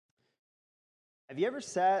Have you ever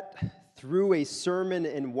sat through a sermon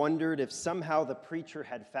and wondered if somehow the preacher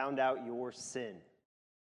had found out your sin?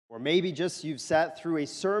 Or maybe just you've sat through a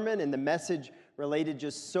sermon and the message related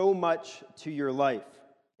just so much to your life.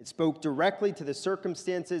 It spoke directly to the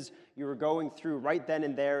circumstances you were going through right then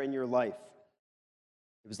and there in your life.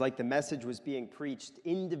 It was like the message was being preached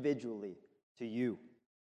individually to you.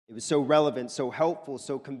 It was so relevant, so helpful,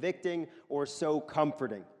 so convicting, or so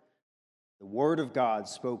comforting. The Word of God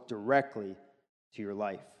spoke directly to your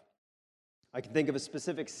life. I can think of a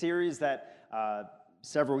specific series that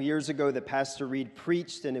several years ago that Pastor Reed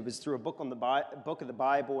preached, and it was through a book of the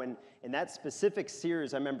Bible. And in that specific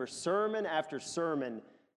series, I remember sermon after sermon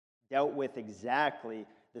dealt with exactly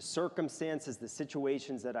the circumstances, the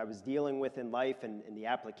situations that I was dealing with in life, and the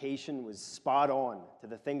application was spot on to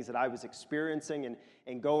the things that I was experiencing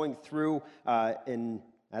and going through. And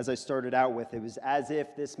as I started out with, it was as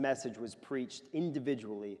if this message was preached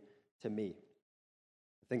individually to me.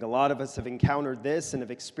 I think a lot of us have encountered this and have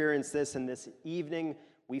experienced this, and this evening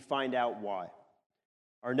we find out why.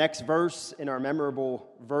 Our next verse in our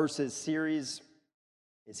Memorable Verses series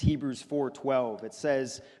is Hebrews 4:12. It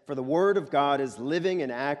says, "For the word of God is living and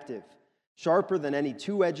active, sharper than any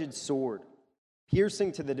two-edged sword,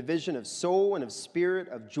 piercing to the division of soul and of spirit,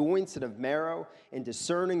 of joints and of marrow, and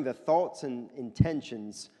discerning the thoughts and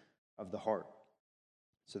intentions of the heart."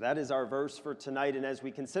 So that is our verse for tonight, and as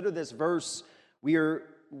we consider this verse,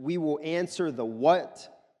 we will answer the what,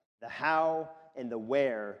 the how, and the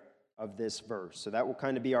where of this verse. So that will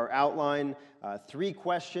kind of be our outline. 3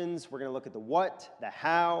 questions. We're going to look at the what, the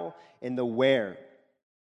how, and the where.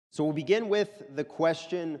 So we'll begin with the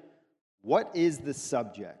question, what is the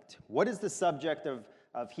subject? What is the subject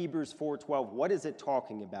of Hebrews 4:12? What is it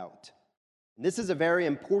talking about? And this is a very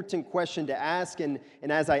important question to ask, and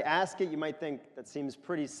as I ask it, you might think that seems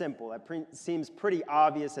pretty simple. That seems pretty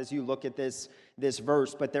obvious as you look at this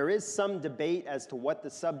verse, but there is some debate as to what the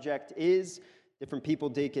subject is. Different people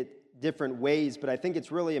take it different ways, but I think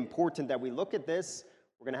it's really important that we look at this.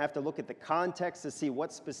 We're going to have to look at the context to see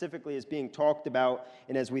what specifically is being talked about,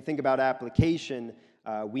 and as we think about application,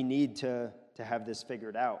 we need to have this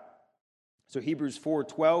figured out. So Hebrews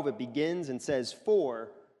 4:12, it begins and says,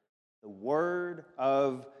 "For the Word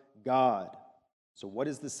of God." So what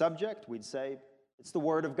is the subject? We'd say it's the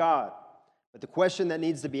Word of God. But the question that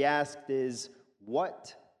needs to be asked is,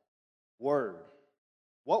 what Word?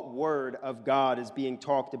 What Word of God is being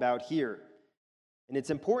talked about here? And it's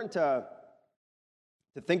important to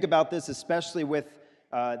think about this, especially with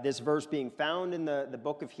this verse being found in the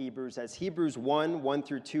book of Hebrews, as Hebrews 1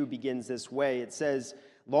 through 2 begins this way. It says,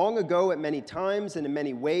 "Long ago, at many times and in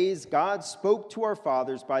many ways, God spoke to our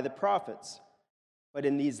fathers by the prophets. But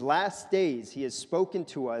in these last days, he has spoken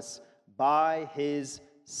to us by his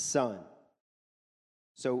Son."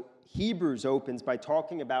 So Hebrews opens by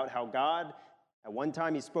talking about how God, at one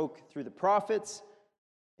time he spoke through the prophets,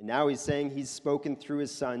 and now he's saying he's spoken through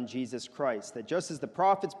his Son, Jesus Christ. That just as the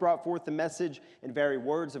prophets brought forth the message and very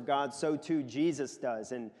words of God, so too Jesus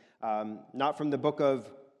does. And not from the book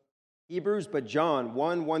of Hebrews, but John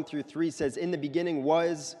 1 through 3 says, "In the beginning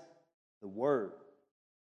was the Word,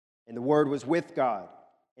 and the Word was with God,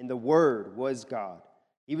 and the Word was God.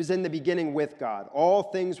 He was in the beginning with God. All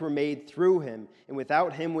things were made through him, and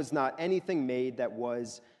without him was not anything made that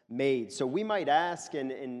was made." So we might ask,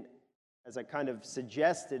 and as I kind of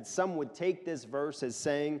suggested, some would take this verse as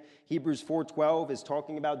saying Hebrews 4:12 is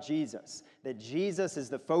talking about Jesus, that Jesus is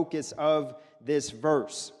the focus of this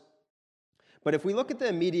verse. But if we look at the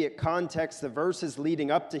immediate context, the verses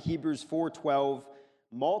leading up to Hebrews 4:12,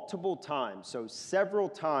 multiple times, so several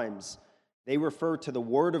times, they refer to the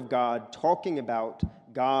Word of God, talking about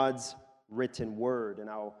God's written Word. And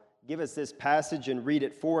I'll give us this passage and read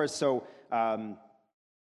it for us. So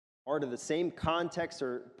part of the same context,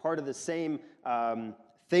 or part of the same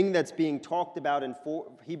thing that's being talked about in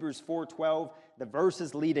Hebrews 4:12, the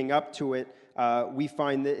verses leading up to it, we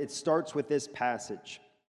find that it starts with this passage.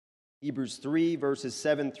 Hebrews 3, verses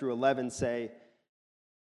 7 through 11 say,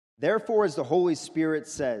 "Therefore, as the Holy Spirit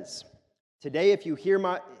says, today if you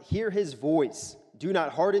hear his voice, do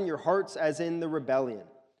not harden your hearts as in the rebellion,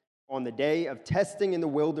 on the day of testing in the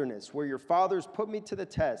wilderness, where your fathers put me to the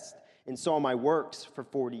test and saw my works for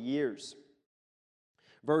 40 years.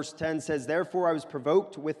 Verse 10 says, "Therefore I was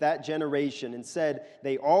provoked with that generation and said,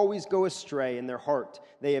 they always go astray in their heart.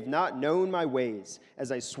 They have not known my ways.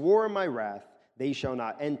 As I swore in my wrath, they shall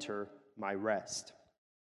not enter my rest."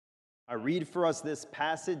 I read for us this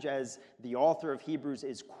passage as the author of Hebrews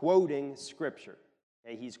is quoting Scripture.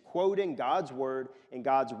 Okay, he's quoting God's word and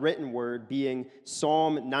God's written word being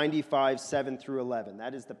Psalm 95, 7 through 11.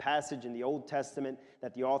 That is the passage in the Old Testament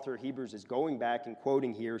that the author of Hebrews is going back and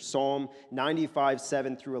quoting here, Psalm 95,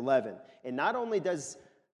 7 through 11. And not only does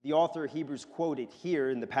the author of Hebrews quote it here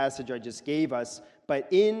in the passage I just gave us, but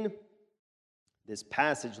in this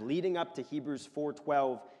passage leading up to Hebrews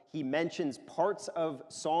 4:12, he mentions parts of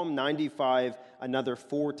Psalm 95 another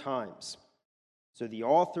 4 times. So the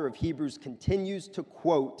author of Hebrews continues to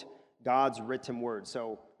quote God's written word.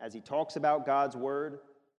 So as he talks about God's word,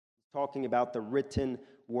 he's talking about the written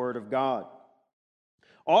word of God.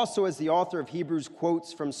 Also, as the author of Hebrews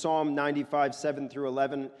quotes from Psalm 95, 7 through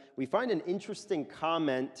 11, we find an interesting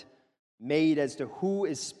comment made as to who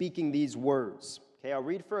is speaking these words. Okay, I'll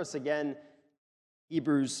read for us again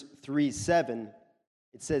Hebrews 3:7.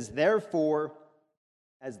 It says, "Therefore,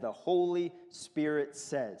 as the Holy Spirit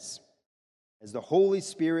says,"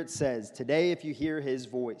 today if you hear his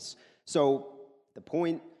voice. So the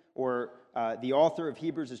point, or the author of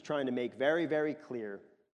Hebrews is trying to make very, very clear,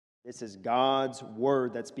 this is God's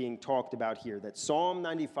word that's being talked about here, that Psalm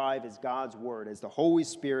 95 is God's word, as the Holy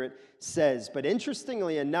Spirit says. But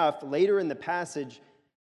interestingly enough, later in the passage,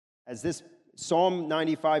 as this Psalm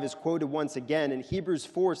 95 is quoted once again, in Hebrews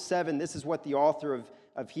 4:7, this is what the author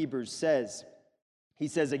of Hebrews says. He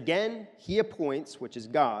says, "Again he appoints," which is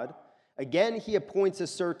God, "again he appoints a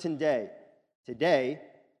certain day, today,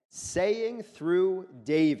 saying through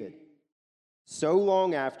David, so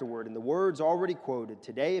long afterward," in the words already quoted,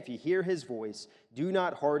 "today if you hear his voice, do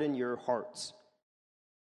not harden your hearts."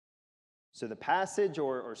 So the passage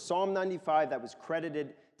or Psalm 95 that was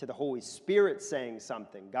credited to the Holy Spirit saying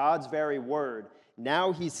something, God's very word,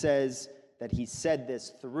 now he says that he said this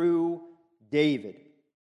through David,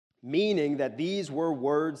 meaning that these were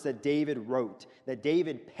words that David wrote, that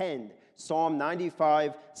David penned. Psalm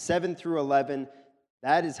 95, 7 through 11,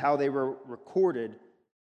 that is how they were recorded,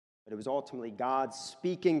 but it was ultimately God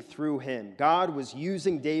speaking through him. God was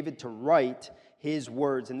using David to write his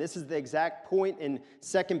words, and this is the exact point in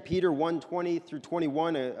 2 Peter 1:20 through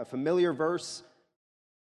 21, a familiar verse.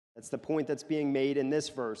 That's the point that's being made in this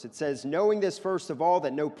verse. It says, "Knowing this first of all,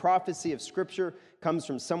 that no prophecy of Scripture comes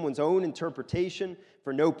from someone's own interpretation,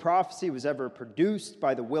 for no prophecy was ever produced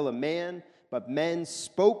by the will of man, but men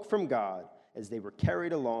spoke from God as they were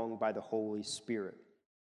carried along by the Holy Spirit."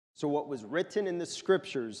 So what was written in the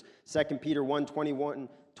Scriptures, 2 Peter 1:21,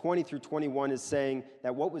 20 through 21, is saying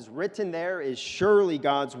that what was written there is surely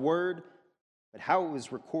God's word, but how it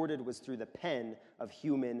was recorded was through the pen of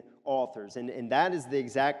human authors. And that is the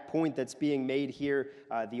exact point that's being made here.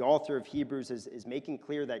 The author of Hebrews is making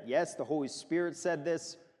clear that, yes, the Holy Spirit said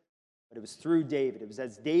this, but it was through David. It was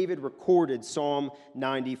as David recorded Psalm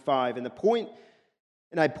 95. And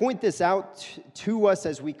I point this out to us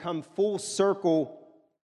as we come full circle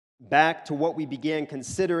back to what we began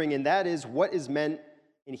considering, and that is what is meant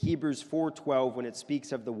in Hebrews 4:12 when it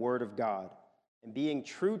speaks of the Word of God. And being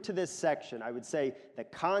true to this section, I would say the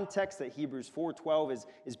context that Hebrews 4:12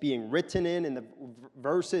 is being written in, and the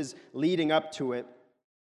verses leading up to it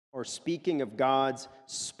are speaking of God's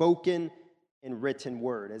spoken and written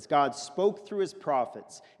word. As God spoke through his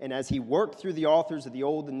prophets, and as he worked through the authors of the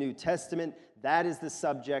Old and New Testament, that is the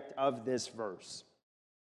subject of this verse.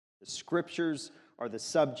 The Scriptures are the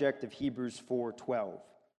subject of Hebrews 4:12.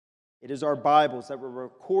 It is our Bibles that were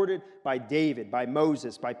recorded by David, by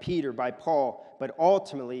Moses, by Peter, by Paul, but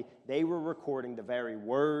ultimately they were recording the very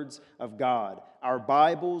words of God. Our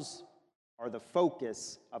Bibles are the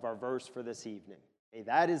focus of our verse for this evening. Okay,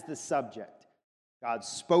 that is the subject. God's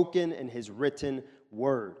spoken and his written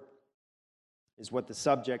word is what the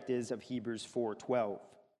subject is of Hebrews 4:12.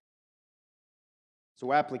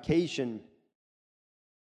 So application.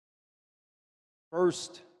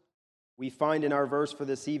 First, we find in our verse for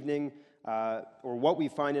this evening, or what we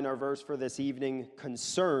find in our verse for this evening,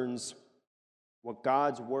 concerns what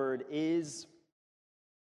God's word is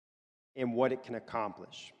and what it can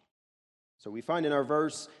accomplish. So we find in our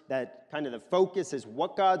verse that kind of the focus is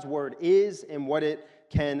what God's word is and what it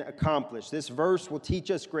can accomplish. This verse will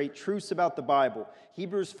teach us great truths about the Bible.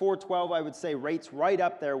 Hebrews 4:12, I would say, rates right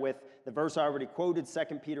up there with the verse I already quoted,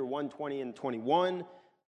 2 Peter 1:20 and 21.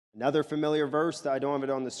 Another familiar verse that I don't have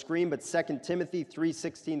it on the screen, but 2 Timothy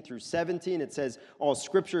 3:16 through 17, it says, "All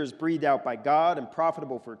Scripture is breathed out by God and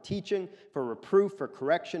profitable for teaching, for reproof, for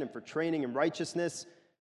correction, and for training in righteousness."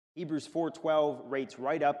 Hebrews 4:12 rates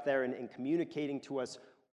right up there in communicating to us,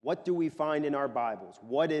 what do we find in our Bibles?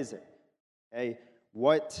 What is it? Okay?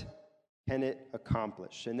 What can it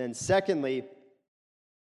accomplish? And then secondly,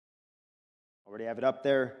 already have it up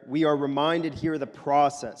there, we are reminded here of the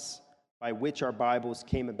process by which our Bibles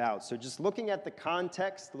came about. So just looking at the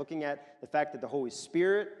context, looking at the fact that the Holy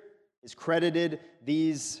Spirit is credited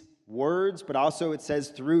these words, but also it says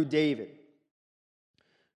through David.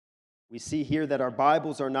 We see here that our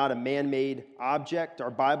Bibles are not a man-made object.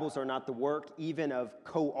 Our Bibles are not the work even of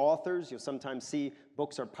co-authors. You'll sometimes see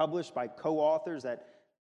books are published by co-authors that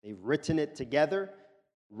they've written it together.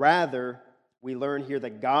 Rather, we learn here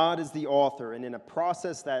that God is the author, and in a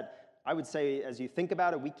process that I would say, as you think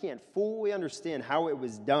about it, we can't fully understand how it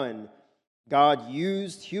was done. God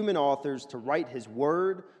used human authors to write his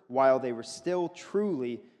word while they were still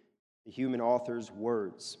truly the human author's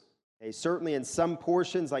words. Okay, certainly in some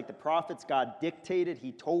portions, like the prophets, God dictated.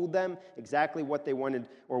 He told them exactly what they wanted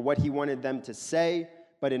or what he wanted them to say.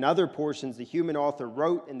 But in other portions, the human author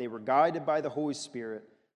wrote, and they were guided by the Holy Spirit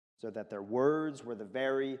so that their words were the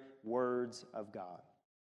very words of God.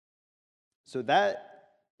 So that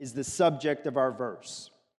is the subject of our verse.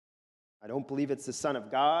 I don't believe it's the Son of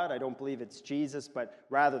God. I don't believe it's Jesus, but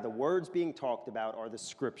rather the words being talked about are the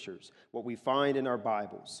Scriptures, what we find in our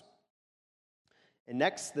Bibles. And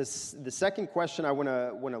next, the second question I want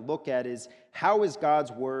to look at is, how is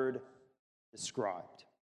God's word described?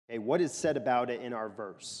 Okay, what is said about it in our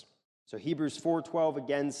verse? So Hebrews 4:12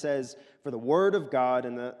 again says, for the word of God,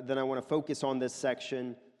 and then I want to focus on this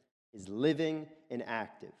section, is living and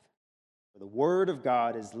active. For the word of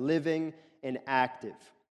God is living and active.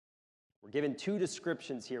 We're given two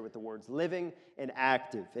descriptions here with the words living and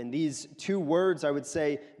active. And these two words, I would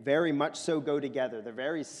say, very much so go together. They're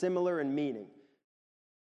very similar in meaning.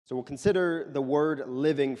 So we'll consider the word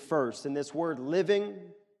living first. And this word living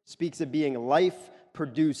speaks of being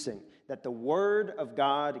life-producing, that the word of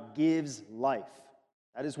God gives life.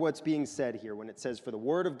 That is what's being said here. When it says, for the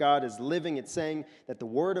word of God is living, it's saying that the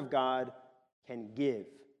word of God can give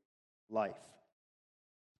life.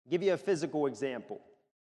 I'll give you a physical example.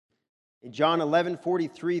 In John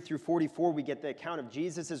 11:43 through 44, we get the account of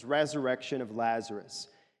Jesus' resurrection of Lazarus.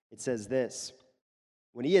 It says this,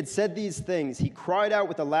 when he had said these things, he cried out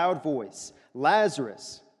with a loud voice,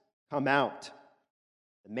 Lazarus, come out.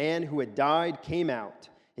 The man who had died came out,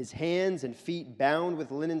 his hands and feet bound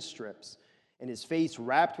with linen strips, and his face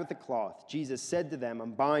wrapped with a cloth. Jesus said to them,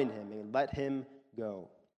 unbind him and let him go.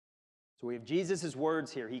 So we have Jesus'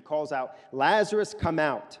 words here. He calls out, Lazarus, come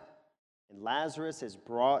out. And Lazarus is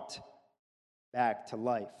brought back to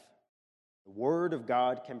life. The word of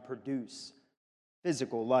God can produce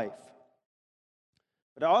physical life.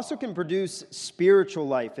 But it also can produce spiritual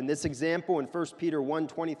life. In this example, in 1 Peter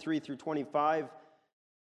 1:23 through 25,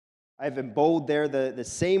 I have in bold there the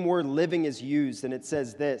same word living is used, and it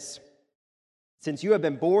says this, since you have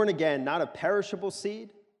been born again, not of perishable seed,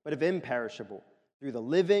 but of imperishable, through the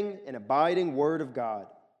living and abiding word of God.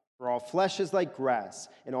 For all flesh is like grass,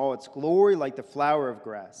 and all its glory like the flower of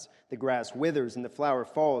grass. The grass withers and the flower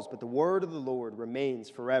falls, but the word of the Lord remains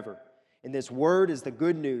forever. And this word is the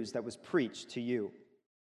good news that was preached to you.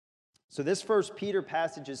 So this 1 Peter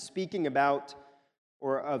passage is speaking about,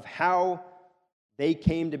 or of how they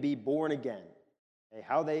came to be born again, okay?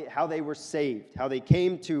 How they were saved, how they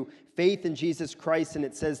came to faith in Jesus Christ, and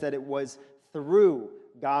it says that it was through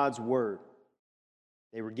God's word.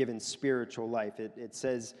 They were given spiritual life. It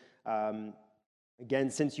says, again,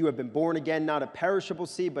 since you have been born again, not of perishable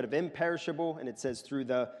seed, but of imperishable, and it says through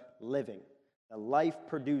the living, the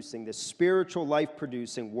life-producing, the spiritual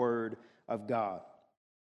life-producing word of God.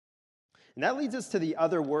 And that leads us to the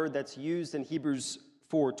other word that's used in Hebrews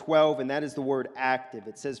 4:12, and that is the word active.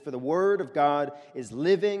 It says, for the word of God is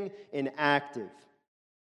living and active.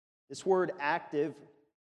 This word active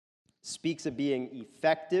speaks of being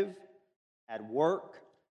effective, at work,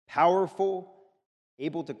 powerful,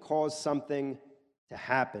 able to cause something to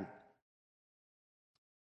happen.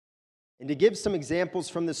 And to give some examples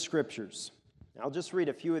from the Scriptures, I'll just read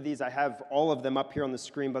a few of these. I have all of them up here on the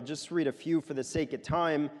screen, but I'll just read a few for the sake of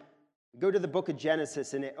time. We go to the book of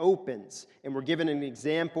Genesis, and it opens, and we're given an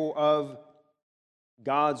example of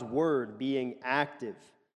God's word being active.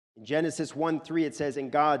 In Genesis 1:3, it says,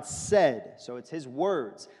 and God said, so it's his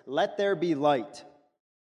words, let there be light.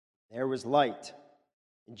 There was light.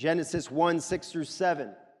 In Genesis 1:6 through 7,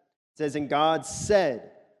 it says, and God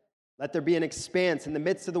said, let there be an expanse in the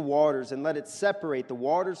midst of the waters, and let it separate the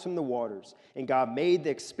waters from the waters. And God made the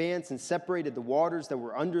expanse and separated the waters that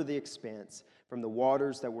were under the expanse from the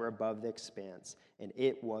waters that were above the expanse. And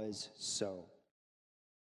it was so.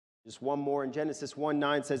 Just one more. In Genesis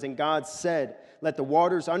 1:9 says, and God said, let the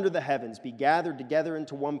waters under the heavens be gathered together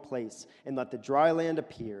into one place, and let the dry land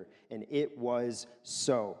appear. And it was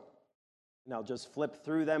so. And I'll just flip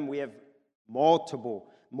through them. We have multiple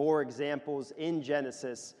more examples in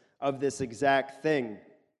Genesis of this exact thing,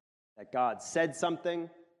 that God said something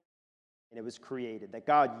and it was created, that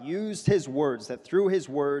God used his words, that through his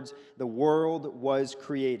words the world was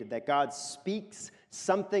created, that God speaks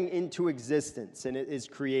something into existence and it is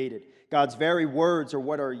created. God's very words are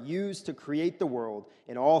what are used to create the world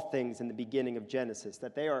and all things in the beginning of Genesis,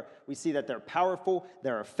 that we see that they're powerful,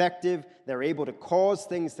 they're effective, they're able to cause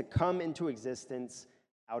things to come into existence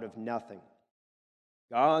out of nothing.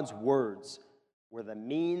 God's words were the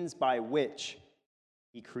means by which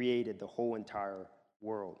he created the whole entire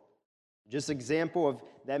world. Just an example of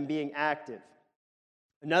them being active.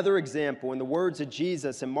 Another example, in the words of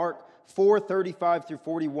Jesus in Mark 4:35 through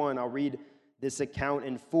 41, I'll read this account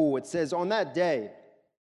in full. It says, "On that day,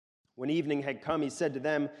 when evening had come, he said to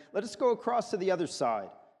them, 'Let us go across to the other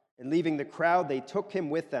side.' And leaving the crowd, they took him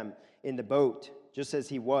with them in the boat, just as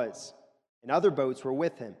he was. And other boats were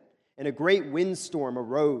with him. And a great windstorm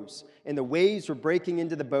arose, and the waves were breaking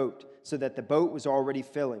into the boat, so that the boat was already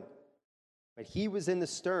filling. But he was in the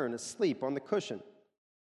stern, asleep on the cushion.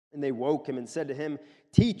 And they woke him and said to him,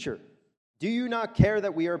 'Teacher, do you not care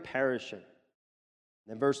that we are perishing?'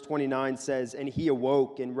 And verse 29 says, 'And he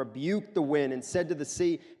awoke and rebuked the wind and said to the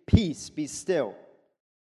sea, Peace, be still.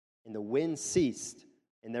 And the wind ceased,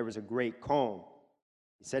 and there was a great calm.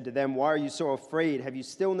 He said to them, Why are you so afraid? Have you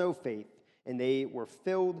still no faith?' And they were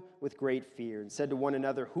filled with great fear and said to one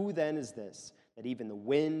another, 'Who then is this, that even the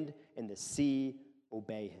wind and the sea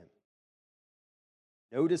obey him?'"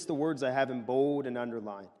 Notice the words I have in bold and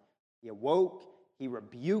underlined. He awoke, he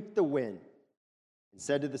rebuked the wind, and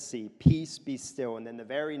said to the sea, "Peace, be still." And then the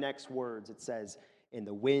very next words, it says, "And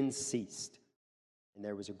the wind ceased, and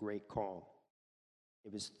there was a great calm."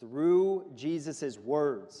 It was through Jesus'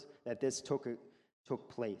 words that this took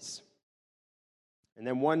place. And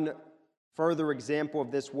then one further example of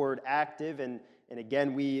this word active, and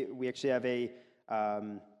again, we actually have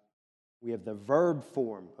we have the verb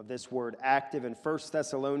form of this word active in 1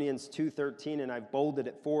 Thessalonians 2:13, and I've bolded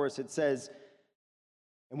it for us. It says,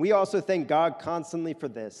 "And we also thank God constantly for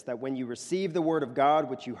this, that when you received the word of God,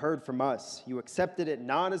 which you heard from us, you accepted it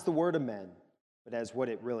not as the word of men, but as what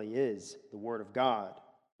it really is, the word of God,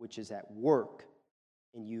 which is at work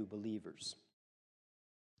in you believers."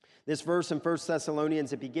 This verse in 1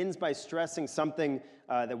 Thessalonians, it begins by stressing something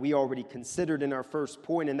that we already considered in our first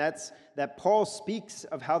point, and that's that Paul speaks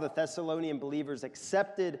of how the Thessalonian believers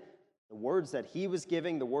accepted the words that he was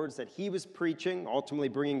giving, the words that he was preaching, ultimately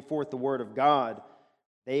bringing forth the word of God.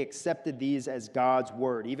 They accepted these as God's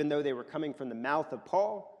word. Even though they were coming from the mouth of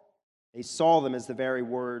Paul, they saw them as the very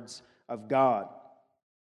words of God.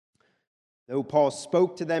 Though Paul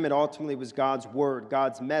spoke to them, it ultimately was God's word,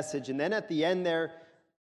 God's message. And then at the end there,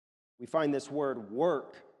 we find this word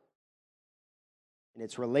work, and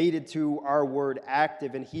it's related to our word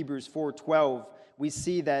active in Hebrews 4:12. We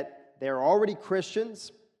see that they're already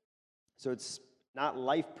Christians, so it's not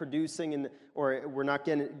life-producing, or we're not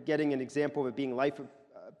getting an example of it being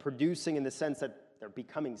life-producing in the sense that they're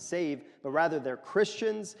becoming saved, but rather they're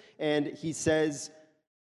Christians, and he says,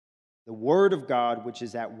 the word of God, which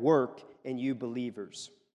is at work in you believers.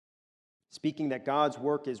 Speaking that God's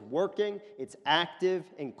work is working, it's active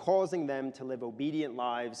in causing them to live obedient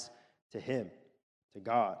lives to him, to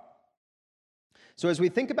God. So as we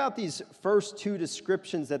think about these first two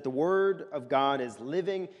descriptions that the word of God is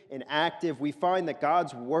living and active, we find that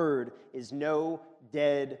God's word is no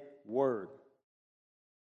dead word.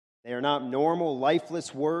 They are not normal,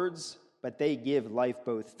 lifeless words, but they give life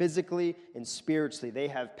both physically and spiritually. They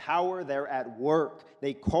have power. They're at work.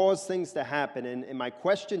 They cause things to happen. And my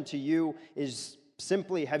question to you is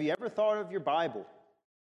simply, have you ever thought of your Bible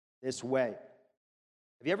this way?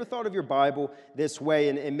 Have you ever thought of your Bible this way?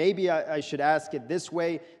 And maybe I should ask it this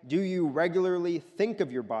way. Do you regularly think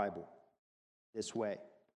of your Bible this way?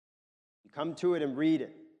 You come to it and read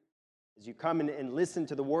it. As you come and listen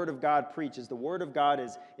to the Word of God preach, as the Word of God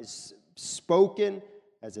is spoken,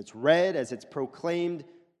 as it's read, as it's proclaimed,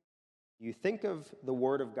 do you think of the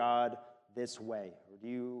Word of God this way? Or do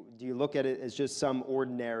you look at it as just some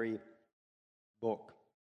ordinary book?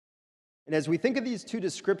 And as we think of these two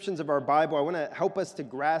descriptions of our Bible, I want to help us to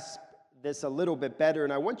grasp this a little bit better.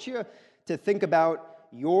 And I want you to think about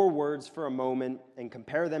your words for a moment and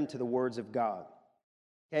compare them to the words of God.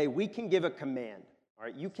 Okay, we can give a command. All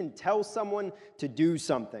right, you can tell someone to do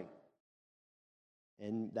something,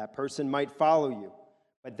 and that person might follow you.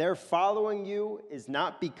 But their following you is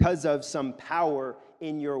not because of some power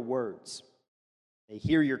in your words. They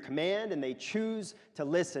hear your command and they choose to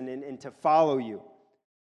listen and to follow you.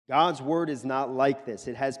 God's word is not like this.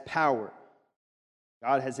 It has power.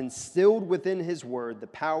 God has instilled within his word the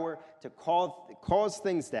power to cause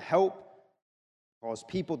things to help, cause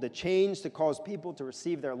people to change, to cause people to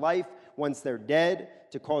receive their life once they're dead,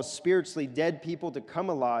 to cause spiritually dead people to come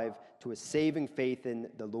alive to a saving faith in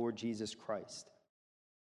the Lord Jesus Christ.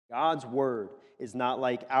 God's word is not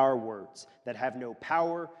like our words that have no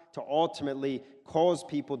power to ultimately cause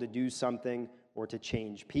people to do something or to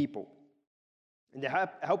change people. And to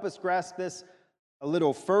help us grasp this a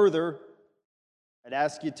little further, I'd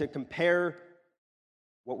ask you to compare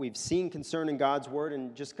what we've seen concerning God's word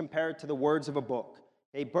and just compare it to the words of a book.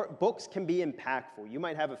 Okay, books can be impactful. You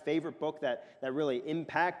might have a favorite book that really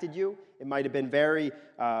impacted you. It might have been very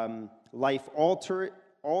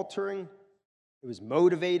life-altering. It was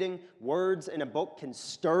motivating. Words in a book can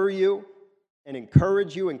stir you and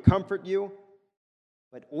encourage you and comfort you.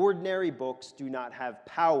 But ordinary books do not have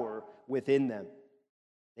power within them.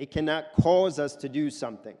 They cannot cause us to do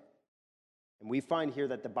something. And we find here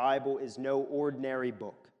that the Bible is no ordinary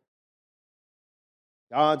book.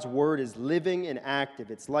 God's word is living and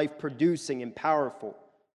active. It's life-producing and powerful.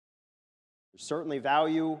 There's certainly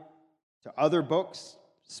value to other books,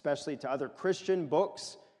 especially to other Christian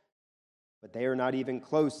books, but they are not even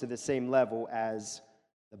close to the same level as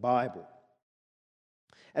the Bible.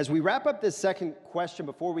 As we wrap up this second question,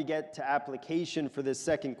 before we get to application for this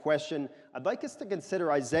second question, I'd like us to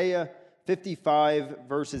consider Isaiah 55,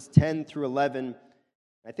 verses 10 through 11.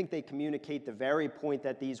 I think they communicate the very point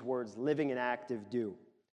that these words, living and active, do.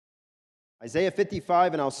 Isaiah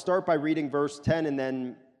 55, and I'll start by reading verse 10 and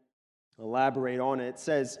then elaborate on it. It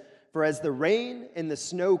says, "For as the rain and the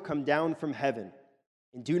snow come down from heaven,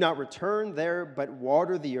 and do not return there, but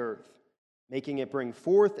water the earth, making it bring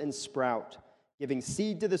forth and sprout, giving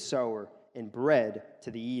seed to the sower and bread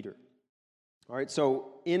to the eater." All right,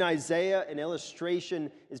 so in Isaiah, an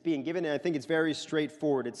illustration is being given, and I think it's very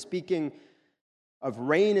straightforward. It's speaking of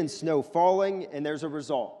rain and snow falling, and there's a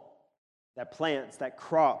result. That plants, that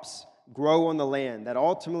crops grow on the land, that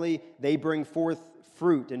ultimately they bring forth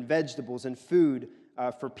fruit and vegetables and food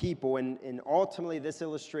for people. And ultimately, this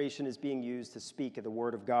illustration is being used to speak of the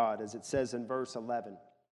word of God, as it says in verse 11.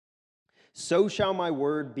 "So shall my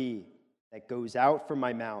word be that goes out from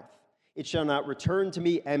my mouth. It shall not return to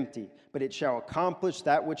me empty, but it shall accomplish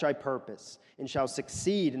that which I purpose, and shall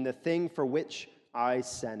succeed in the thing for which I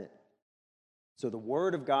sent it." So the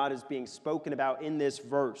word of God is being spoken about in this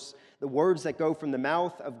verse, the words that go from the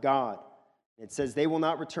mouth of God. It says they will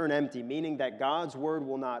not return empty, meaning that God's word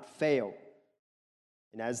will not fail.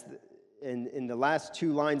 And as in the last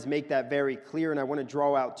two lines make that very clear, and I want to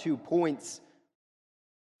draw out 2 points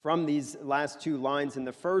from these last 2 lines. And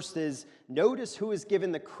the first is, notice who is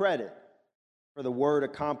given the credit for the word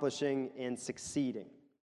accomplishing and succeeding.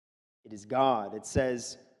 It is God. It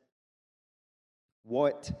says,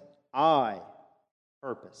 "What I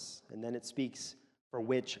purpose." And then it speaks, "for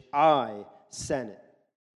which I sent it."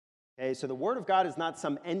 Okay, so the word of God is not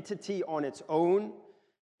some entity on its own.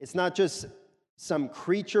 It's not just some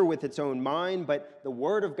creature with its own mind, but the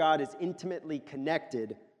word of God is intimately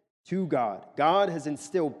connected to God. God has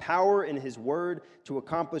instilled power in his word to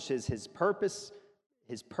accomplish his purposes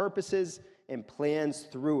and plans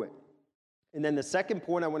through it. And then the second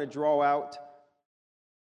point I want to draw out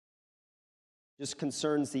just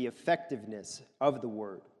concerns the effectiveness of the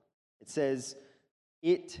word. It says,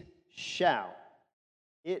 "It shall,"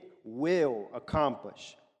 it will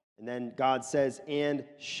accomplish. And then God says, "and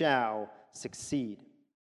shall succeed."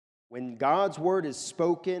 When God's word is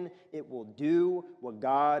spoken, it will do what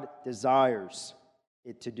God desires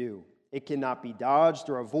it to do. It cannot be dodged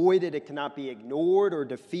or avoided. It cannot be ignored or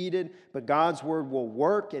defeated. But God's word will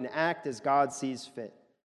work and act as God sees fit.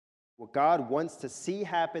 What God wants to see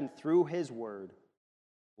happen through his word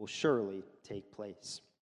will surely take place.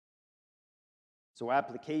 So,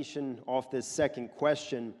 application off this second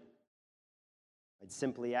question, I'd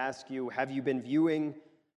simply ask you, how have you been viewing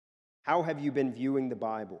the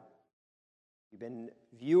Bible? You've been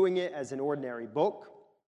viewing it as an ordinary book,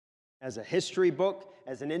 as a history book,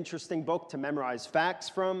 as an interesting book to memorize facts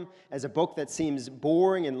from, as a book that seems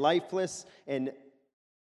boring and lifeless. And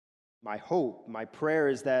my hope, my prayer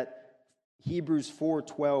is that Hebrews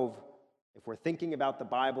 4:12, if we're thinking about the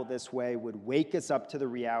Bible this way, would wake us up to the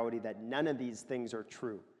reality that none of these things are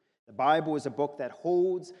true. The Bible is a book that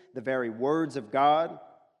holds the very words of God,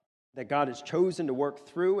 that God has chosen to work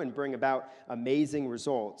through and bring about amazing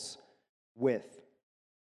results with.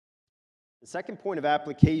 The second point of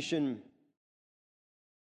application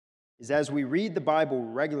is, as we read the Bible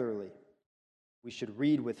regularly, we should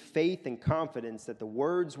read with faith and confidence that the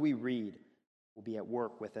words we read will be at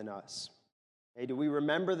work within us. Okay, do we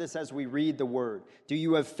remember this as we read the word? Do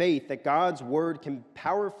you have faith that God's word can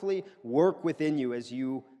powerfully work within you as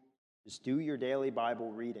you just do your daily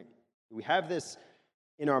Bible reading? Do we have this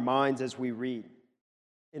in our minds as we read.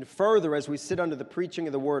 And further, as we sit under the preaching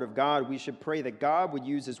of the Word of God, we should pray that God would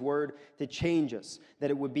use His Word to change us,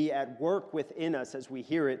 that it would be at work within us as we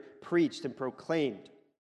hear it preached and proclaimed.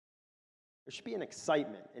 There should be an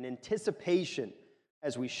excitement, an anticipation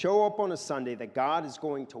as we show up on a Sunday that God is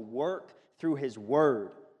going to work through His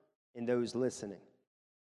Word in those listening.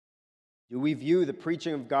 Do we view the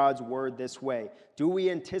preaching of God's Word this way? Do we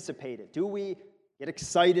anticipate it? Do we get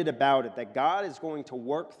excited about it, that God is going to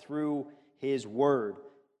work through His Word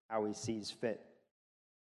how He sees fit?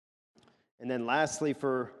 And then lastly,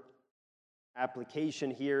 for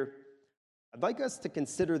application here, I'd like us to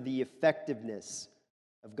consider the effectiveness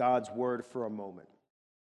of God's Word for a moment.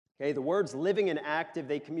 Okay, the words living and active,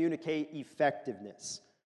 they communicate effectiveness.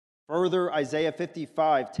 Further, Isaiah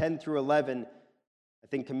 55, 10 through 11, I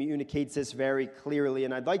think communicates this very clearly.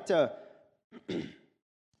 And I'd like to,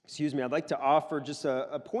 I'd like to offer just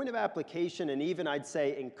a point of application and even, I'd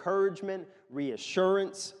say, encouragement,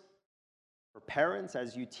 reassurance for parents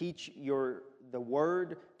as you teach the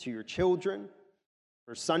Word to your children,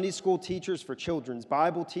 for Sunday school teachers, for children's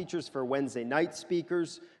Bible teachers, for Wednesday night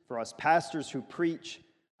speakers, for us pastors who preach.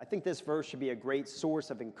 I think this verse should be a great source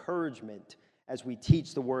of encouragement as we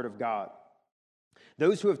teach the Word of God.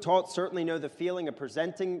 Those who have taught certainly know the feeling of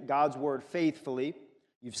presenting God's Word faithfully.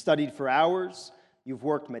 You've studied for hours. You've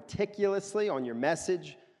worked meticulously on your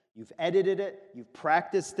message. You've edited it. You've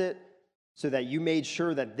practiced it so that you made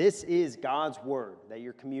sure that this is God's Word that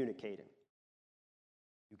you're communicating.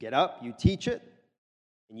 You get up, you teach it,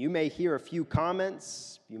 and you may hear a few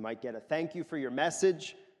comments. You might get a thank you for your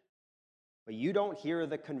message, but you don't hear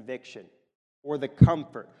the conviction or the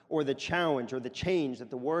comfort or the challenge or the change that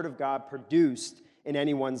the Word of God produced in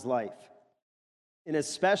anyone's life. And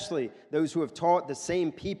especially those who have taught the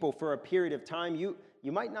same people for a period of time, you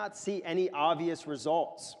might not see any obvious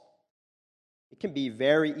results. It can be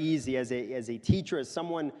very easy as a teacher, as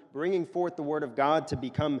someone bringing forth the Word of God, to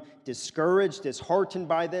become discouraged, disheartened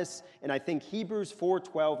by this. And I think Hebrews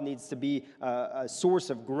 4:12 needs to be a source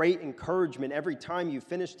of great encouragement every time you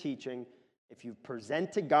finish teaching. If you've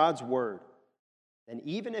presented God's Word, then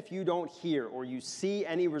even if you don't hear or you see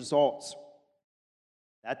any results,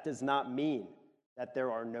 that does not mean that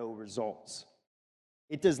there are no results.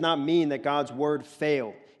 It does not mean that God's Word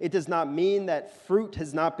failed. It does not mean that fruit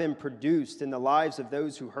has not been produced in the lives of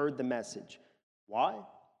those who heard the message. Why?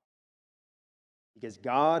 Because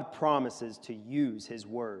God promises to use His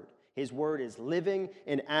Word. His Word is living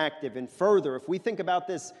and active. And further, if we think about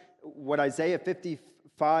this, what Isaiah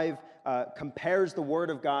 55 compares the Word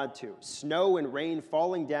of God to, snow and rain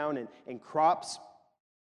falling down and crops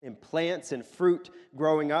and plants and fruit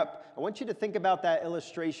growing up, I want you to think about that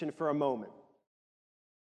illustration for a moment.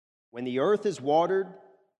 When the earth is watered,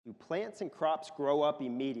 do plants and crops grow up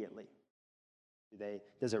immediately?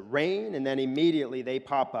 Does it rain and then immediately they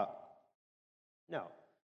pop up? No.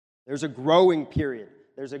 There's a growing period.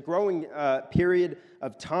 There's a growing period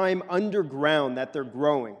of time underground that they're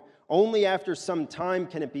growing. Only after some time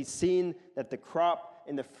can it be seen that the crop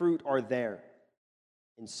and the fruit are there.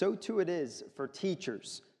 And so too it is for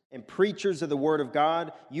teachers and preachers of the Word of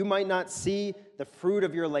God. You might not see the fruit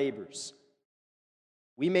of your labors.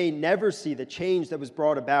 We may never see the change that was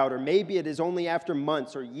brought about, or maybe it is only after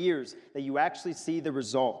months or years that you actually see the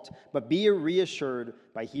result. But be reassured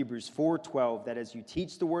by Hebrews 4:12 that as you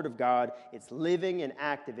teach the Word of God, it's living and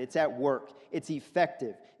active, it's at work, it's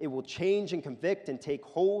effective. It will change and convict and take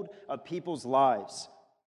hold of people's lives.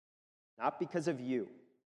 Not because of you,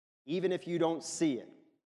 even if you don't see it,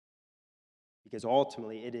 because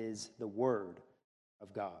ultimately it is the Word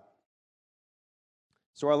of God.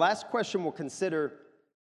 So our last question we'll consider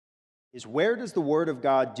is, where does the Word of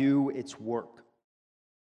God do its work?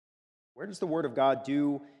 Where does the Word of God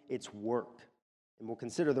do its work? And we'll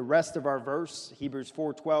consider the rest of our verse. Hebrews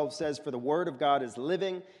 4:12 says, "For the Word of God is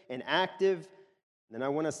living and active." And then I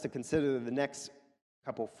want us to consider the next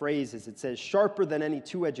couple phrases. It says, "Sharper than any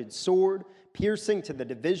two-edged sword, piercing to the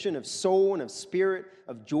division of soul and of spirit,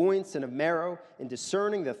 of joints and of marrow, and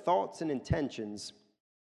discerning the thoughts and intentions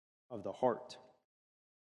of the heart."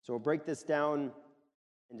 So we'll break this down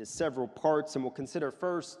into several parts, and we'll consider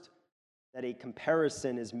first that a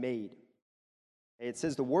comparison is made. It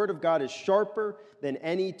says the Word of God is sharper than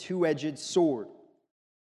any two-edged sword.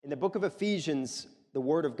 In the book of Ephesians, the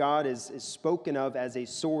Word of God is spoken of as a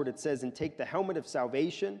sword. It says, "And take the helmet of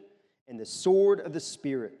salvation and the sword of the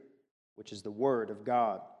Spirit, which is the Word of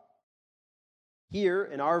God." Here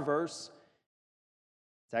in our verse,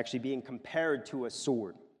 it's actually being compared to a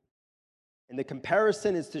sword. And the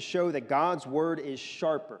comparison is to show that God's Word is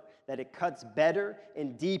sharper, that it cuts better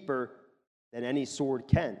and deeper than any sword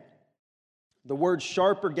can. The word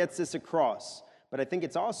sharper gets this across, but I think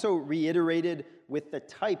it's also reiterated with the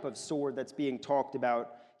type of sword that's being talked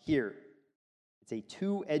about here. It's a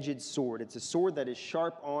two-edged sword. It's a sword that is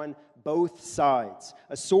sharp on both sides.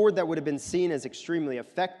 A sword that would have been seen as extremely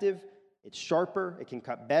effective. It's sharper, it can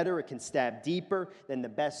cut better, it can stab deeper than the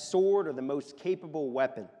best sword or the most capable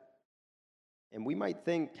weapon. And we might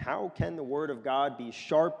think, how can the Word of God be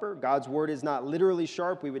sharper? God's Word is not literally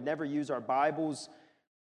sharp. We would never use our Bibles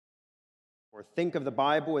or think of the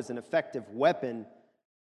Bible as an effective weapon.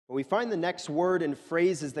 But we find the next word and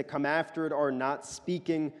phrases that come after it are not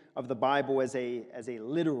speaking of the Bible as a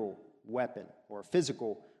literal weapon or a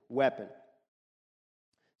physical weapon.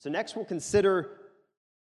 So next we'll consider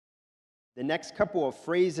the next couple of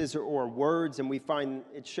phrases or words, and we find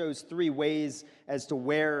it shows three ways as to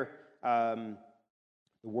where the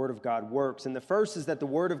Word of God works. And the first is that the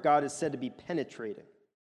Word of God is said to be penetrating.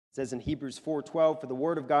 It says in Hebrews 4:12, for the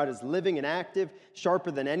Word of God is living and active,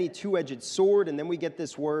 sharper than any two-edged sword. And then we get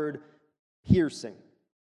this word, piercing.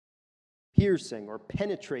 Piercing or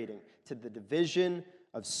penetrating to the division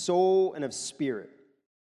of soul and of spirit.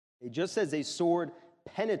 Just as a sword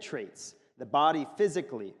penetrates the body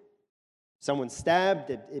physically. Someone stabbed,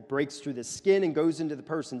 it breaks through the skin and goes into the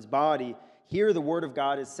person's body. Here the Word of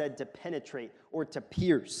God is said to penetrate or to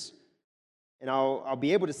pierce. And I'll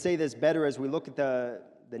be able to say this better as we look at the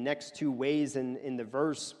next two ways in the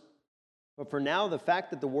verse. But for now, the fact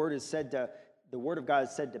that the Word of God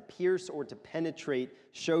is said to pierce or to penetrate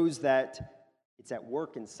shows that it's at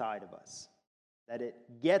work inside of us. That it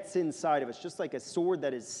gets inside of us. Just like a sword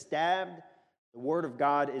that is stabbed, the Word of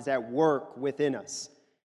God is at work within us.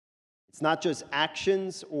 It's not just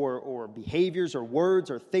actions or behaviors or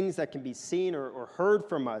words or things that can be seen or heard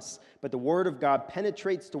from us, but the Word of God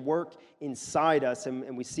penetrates to work inside us.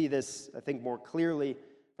 And we see this, I think, more clearly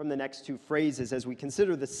from the next two phrases. As we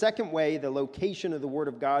consider the second way the location of the Word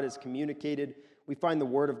of God is communicated, we find the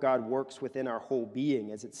Word of God works within our whole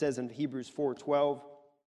being. As it says in Hebrews 4:12,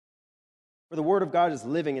 for the Word of God is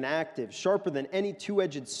living and active, sharper than any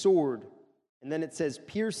two-edged sword. And then it says,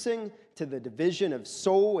 piercing to the division of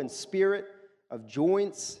soul and spirit, of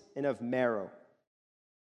joints and of marrow.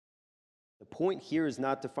 The point here is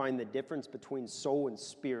not to find the difference between soul and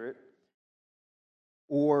spirit,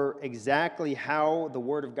 or exactly how the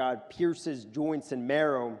Word of God pierces joints and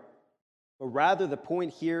marrow, but rather the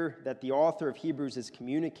point here that the author of Hebrews is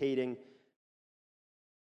communicating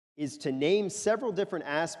is to name several different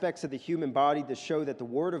aspects of the human body to show that the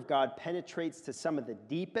Word of God penetrates to some of the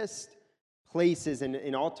deepest places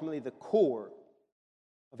and ultimately the core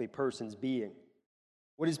of a person's being.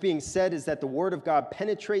 What is being said is that the Word of God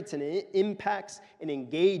penetrates and impacts and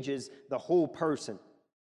engages the whole person.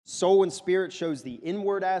 Soul and spirit shows the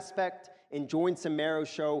inward aspect, and joints and marrow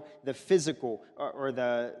show the physical, or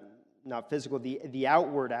the, not physical, the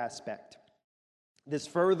outward aspect. This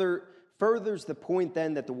furthers the point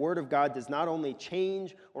then that the Word of God does not only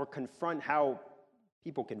change or confront how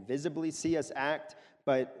people can visibly see us act,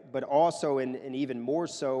 but also, and even more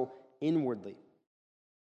so, inwardly.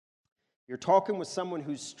 You're talking with someone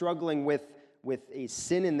who's struggling with a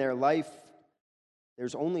sin in their life.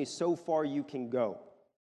 There's only so far you can go.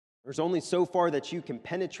 There's only so far that you can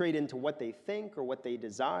penetrate into what they think or what they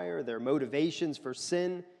desire, their motivations for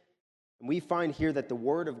sin. And we find here that the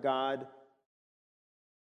Word of God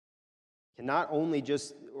cannot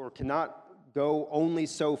go only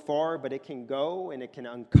so far, but it can go and it can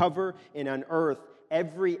uncover and unearth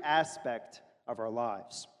every aspect of our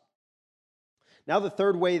lives. Now the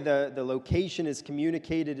third way the location is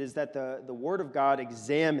communicated is that the Word of God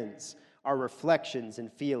examines our reflections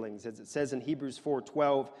and feelings. As it says in Hebrews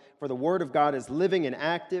 4:12, for the Word of God is living and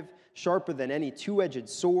active, sharper than any two-edged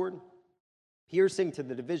sword, piercing to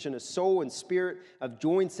the division of soul and spirit, of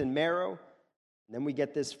joints and marrow. And then we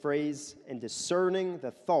get this phrase, and discerning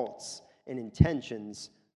the thoughts and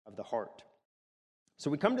intentions of the heart.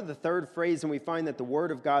 So we come to the third phrase, and we find that the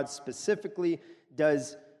Word of God specifically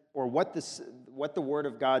does, or what the Word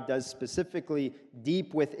of God does specifically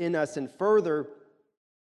deep within us, and further,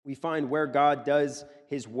 we find where God does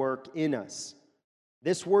His work in us.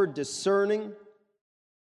 This word discerning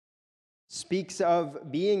speaks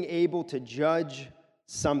of being able to judge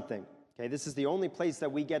something. Okay, this is the only place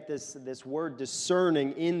that we get this word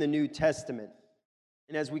discerning in the New Testament.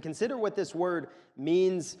 And as we consider what this word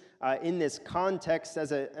means in this context,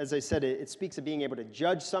 as I said, it speaks of being able to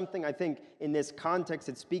judge something. I think in this context,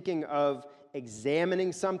 it's speaking of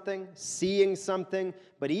examining something, seeing something,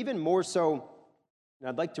 but even more so, and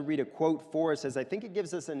I'd like to read a quote for us, as I think it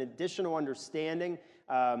gives us an additional understanding.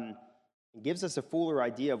 It gives us a fuller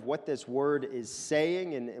idea of what this word is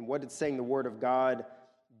saying and what it's saying the Word of God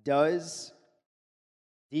does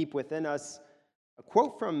deep within us. A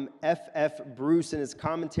quote from F.F. Bruce in his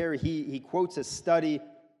commentary, he quotes a study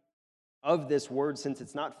of this word, since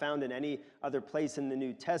it's not found in any other place in the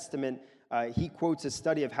New Testament. He quotes a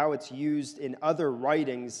study of how it's used in other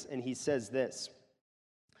writings, and he says this: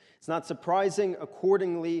 "It's not surprising,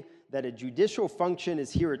 accordingly, that a judicial function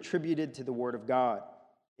is here attributed to the Word of God.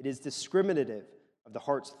 It is discriminative of the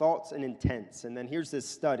heart's thoughts and intents." And then here's this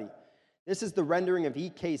study. This is the rendering of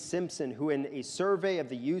E.K. Simpson, who in a survey of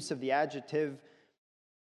the use of the adjective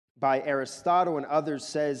by Aristotle and others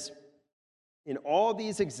says, "In all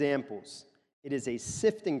these examples, it is a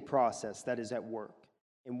sifting process that is at work.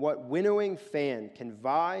 In what winnowing fan can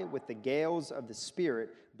vie with the gales of the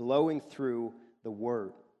Spirit blowing through the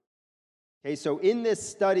Word?" Okay, so in this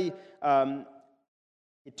study,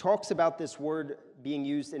 it talks about this word being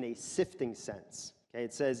used in a sifting sense. Okay,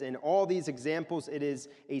 it says, in all these examples, it is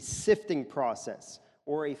a sifting process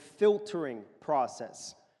or a filtering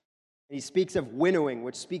process. And he speaks of winnowing,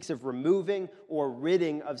 which speaks of removing or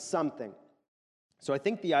ridding of something. So I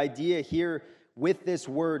think the idea here with this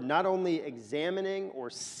word, not only examining or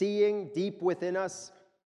seeing deep within us,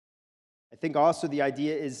 I think also the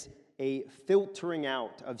idea is a filtering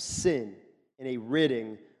out of sin and a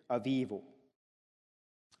ridding of evil.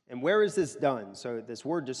 And where is this done? So this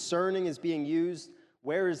word discerning is being used.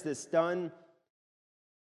 Where is this done?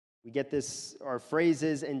 We get this, our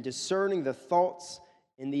phrases, in discerning the thoughts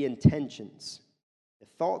and the intentions. The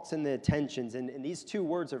thoughts and the intentions. And these two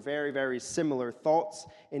words are very, very similar. Thoughts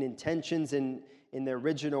and intentions in the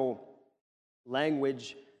original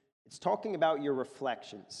language. It's talking about your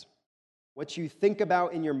reflections. What you think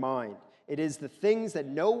about in your mind. It is the things that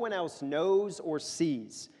no one else knows or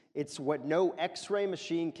sees. It's what no X-ray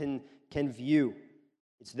machine can view.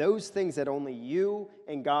 It's those things that only you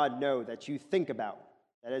and God know that you think about.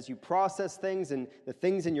 That as you process things and the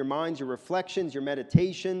things in your minds, your reflections, your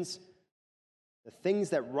meditations, the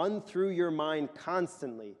things that run through your mind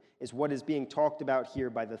constantly is what is being talked about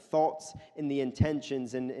here by the thoughts and the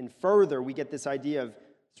intentions. And further, we get this idea of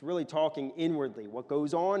it's really talking inwardly. What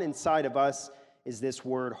goes on inside of us is this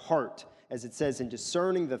word heart, as it says in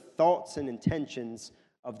discerning the thoughts and intentions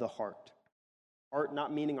of the heart. Heart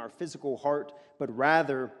not meaning our physical heart, but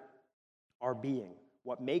rather our being.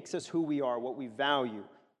 What makes us who we are, what we value,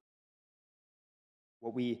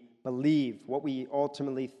 what we believe, what we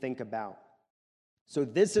ultimately think about. So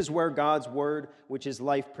this is where God's word, which is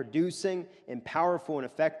life-producing and powerful and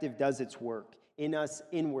effective, does its work in us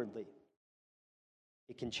inwardly.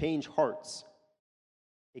 It can change hearts.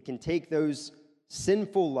 It can take those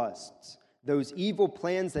sinful lusts, those evil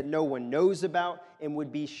plans that no one knows about and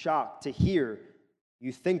would be shocked to hear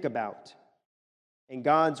you think about. And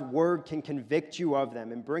God's word can convict you of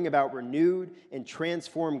them and bring about renewed and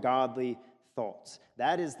transformed godly thoughts.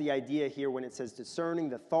 That is the idea here when it says discerning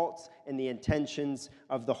the thoughts and the intentions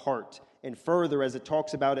of the heart. And further, as it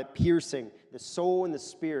talks about it, piercing the soul and the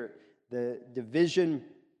spirit, the division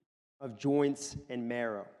of joints and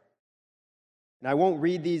marrow. And I won't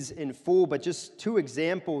read these in full, but just two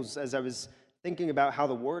examples as I was thinking about how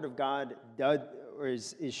the Word of God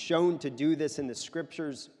is shown to do this in the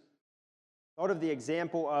Scriptures. I thought of the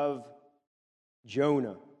example of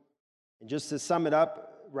Jonah. And just to sum it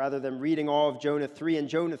up, rather than reading all of Jonah 3, in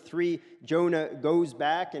Jonah 3, Jonah goes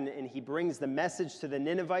back and he brings the message to the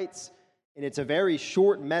Ninevites. And it's a very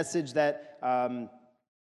short message that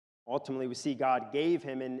ultimately we see God gave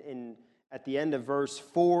him. At the end of verse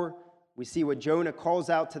 4, we see what Jonah calls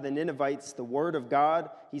out to the Ninevites, the word of God.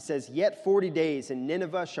 He says, "Yet 40 days, and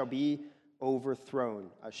Nineveh shall be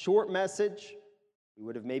overthrown." A short message. We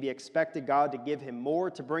would have maybe expected God to give him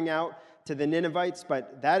more to bring out to the Ninevites,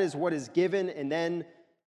 but that is what is given. And then,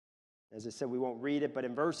 as I said, we won't read it, but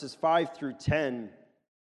in verses 5 through 10,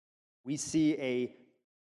 we see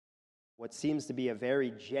what seems to be a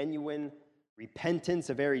very genuine repentance,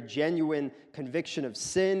 a very genuine conviction of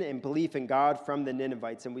sin and belief in God from the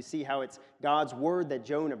Ninevites. And we see how it's God's word that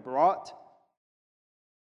Jonah brought,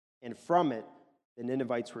 and from it, the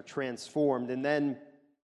Ninevites were transformed. And then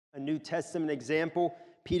a New Testament example,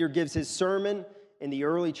 Peter gives his sermon in the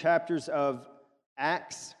early chapters of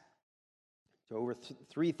Acts to over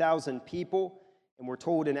 3,000 people. And we're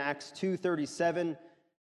told in Acts 2:37,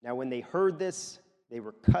 "Now when they heard this, they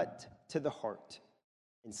were cut to the heart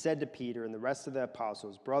and said to Peter and the rest of the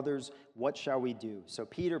apostles, 'Brothers, what shall we do?' So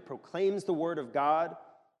Peter proclaims the word of God,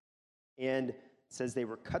 and it says they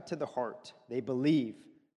were cut to the heart. They believe.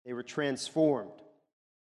 They were transformed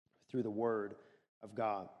through the word of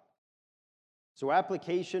God." So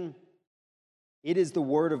application, it is the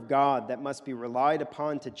word of God that must be relied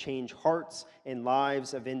upon to change hearts and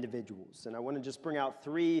lives of individuals. And I want to just bring out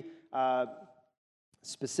three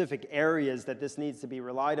specific areas that this needs to be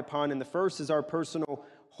relied upon. And the first is our personal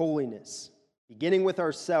holiness. Beginning with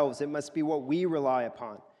ourselves, it must be what we rely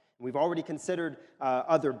upon. We've already considered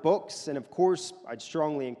other books, and of course, I'd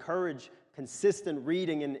strongly encourage consistent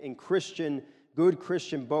reading in good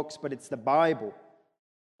Christian books, but it's the Bible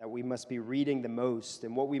that we must be reading the most.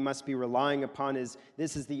 And what we must be relying upon is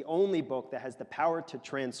this is the only book that has the power to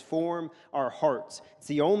transform our hearts. It's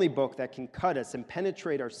the only book that can cut us and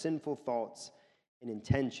penetrate our sinful thoughts and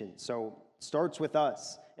intentions. So it starts with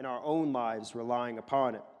us in our own lives relying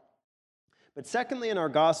upon it. But secondly, in our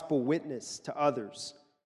gospel witness to others,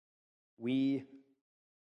 we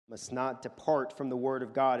must not depart from the Word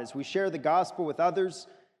of God. As we share the gospel with others,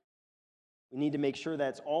 we need to make sure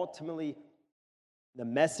that's ultimately the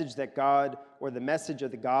message that God, or the message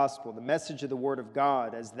of the gospel, the message of the Word of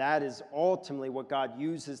God, as that is ultimately what God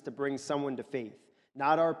uses to bring someone to faith.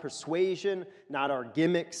 Not our persuasion, not our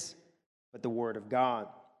gimmicks, but the Word of God.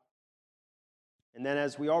 And then,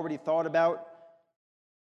 as we already thought about,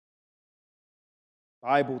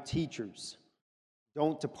 Bible teachers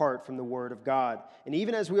don't depart from the Word of God. And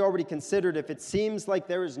even as we already considered, if it seems like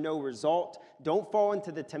there is no result, don't fall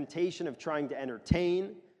into the temptation of trying to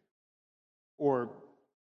entertain or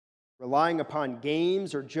relying upon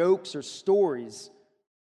games or jokes or stories,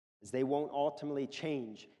 as they won't ultimately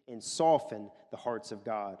change and soften the hearts of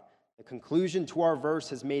God. The conclusion to our verse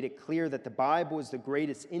has made it clear that the Bible is the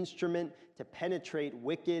greatest instrument to penetrate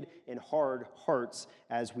wicked and hard hearts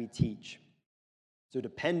as we teach. So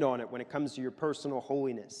depend on it when it comes to your personal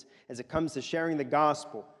holiness, as it comes to sharing the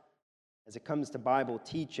gospel, as it comes to Bible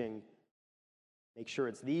teaching. Make sure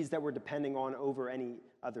it's these that we're depending on over any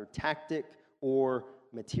other tactic or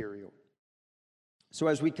material. So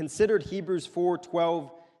as we considered Hebrews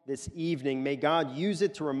 4:12 this evening, may God use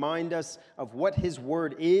it to remind us of what His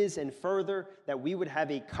Word is, and further, that we would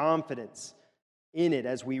have a confidence in it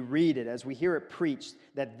as we read it, as we hear it preached,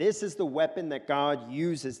 that this is the weapon that God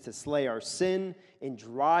uses to slay our sin and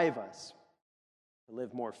drive us to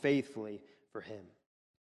live more faithfully for Him.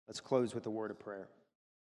 Let's close with a word of prayer.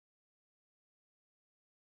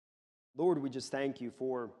 Lord, we just thank you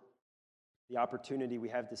for the opportunity we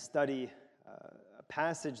have to study a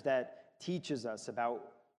passage that teaches us about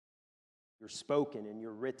your spoken and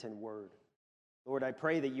your written word. Lord, I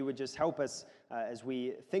pray that you would just help us as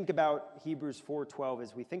we think about Hebrews 4:12,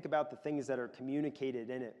 as we think about the things that are communicated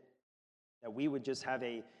in it, that we would just have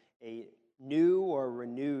a new or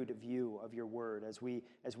renewed view of your word as we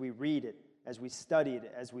read it, as we study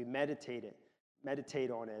it, as we meditate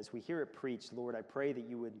on it, as we hear it preached. Lord, I pray that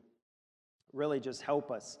you would really just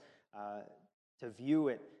help us to view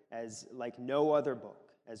it as like no other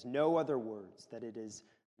book, as no other words, that it is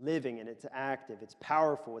living and it's active, it's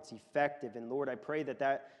powerful, it's effective. And Lord, I pray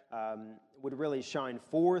that would really shine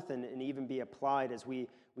forth and even be applied as we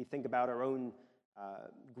think about our own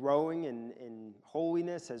growing in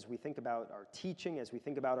holiness, as we think about our teaching, as we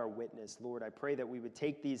think about our witness. Lord, I pray that we would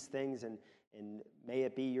take these things and may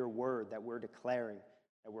it be your word that we're declaring,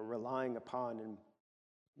 that we're relying upon. And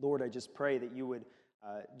Lord, I just pray that you would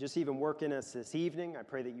just even work in us this evening. I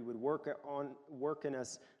pray that you would work in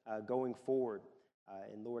us going forward.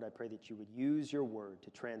 And Lord, I pray that you would use your word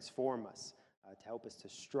to transform us, to help us to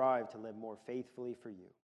strive to live more faithfully for you.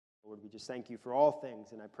 Lord, we just thank you for all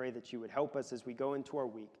things, and I pray that you would help us as we go into our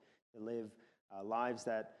week to live lives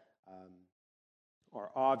that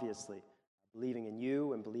are obviously believing in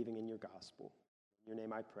you and believing in your gospel. In your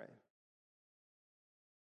name I pray.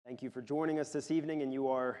 Thank you for joining us this evening, and you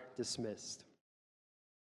are dismissed.